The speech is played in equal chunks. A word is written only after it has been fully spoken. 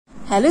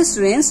Hello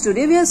students,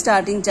 today we are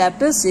starting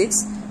chapter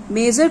 6,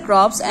 Major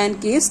Crops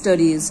and Case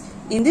Studies.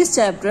 In this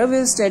chapter, we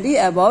will study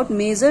about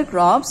major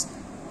crops,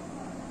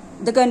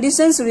 the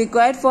conditions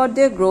required for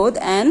their growth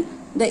and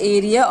the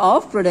area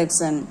of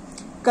production.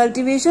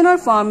 Cultivation or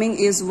farming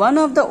is one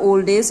of the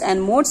oldest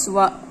and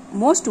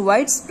most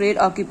widespread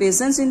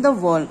occupations in the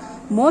world.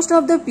 Most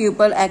of the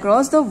people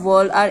across the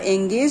world are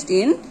engaged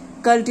in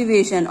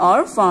cultivation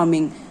or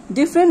farming.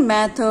 Different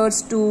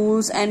methods,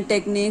 tools and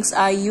techniques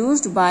are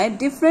used by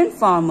different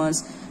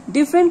farmers.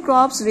 Different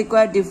crops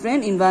require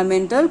different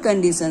environmental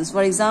conditions.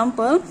 For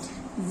example,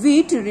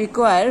 wheat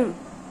requires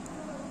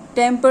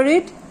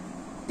temperate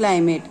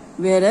climate,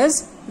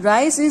 whereas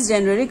rice is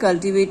generally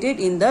cultivated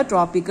in the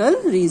tropical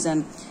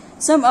region.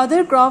 Some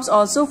other crops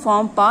also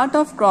form part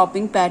of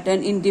cropping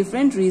pattern in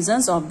different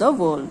regions of the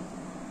world.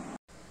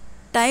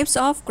 Types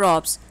of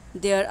crops.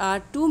 There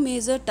are two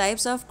major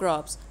types of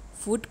crops: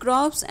 food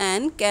crops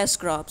and cash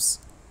crops.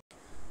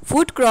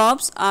 Food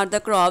crops are the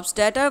crops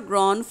that are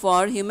grown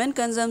for human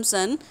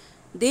consumption.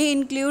 They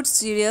include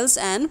cereals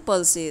and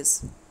pulses.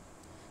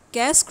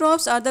 Cash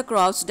crops are the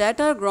crops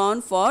that are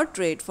grown for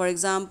trade, for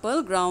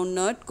example,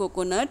 groundnut,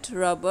 coconut,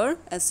 rubber,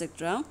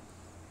 etc.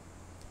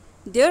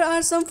 There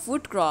are some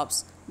food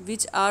crops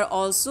which are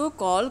also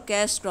called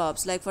cash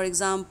crops, like for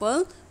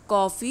example,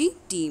 coffee,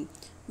 tea.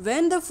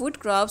 When the food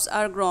crops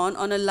are grown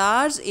on a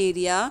large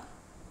area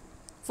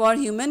for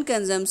human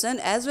consumption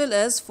as well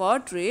as for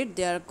trade,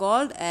 they are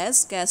called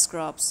as cash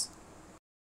crops.